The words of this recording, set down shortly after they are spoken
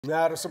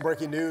Now to some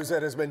breaking news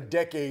that has been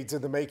decades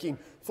in the making.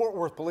 Fort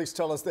Worth police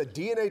tell us that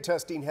DNA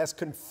testing has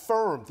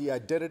confirmed the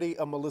identity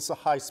of Melissa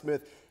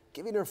Highsmith,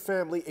 giving her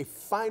family a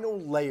final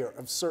layer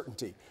of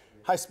certainty.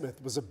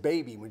 Highsmith was a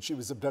baby when she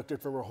was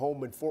abducted from her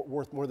home in Fort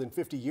Worth more than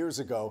 50 years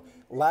ago.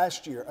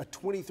 Last year, a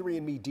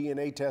 23andMe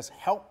DNA test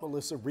helped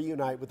Melissa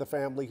reunite with a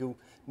family who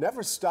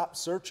never stopped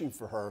searching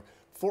for her.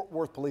 Fort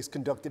Worth police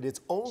conducted its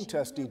own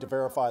testing to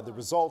verify the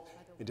result,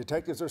 and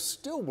detectives are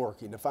still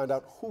working to find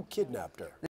out who kidnapped her.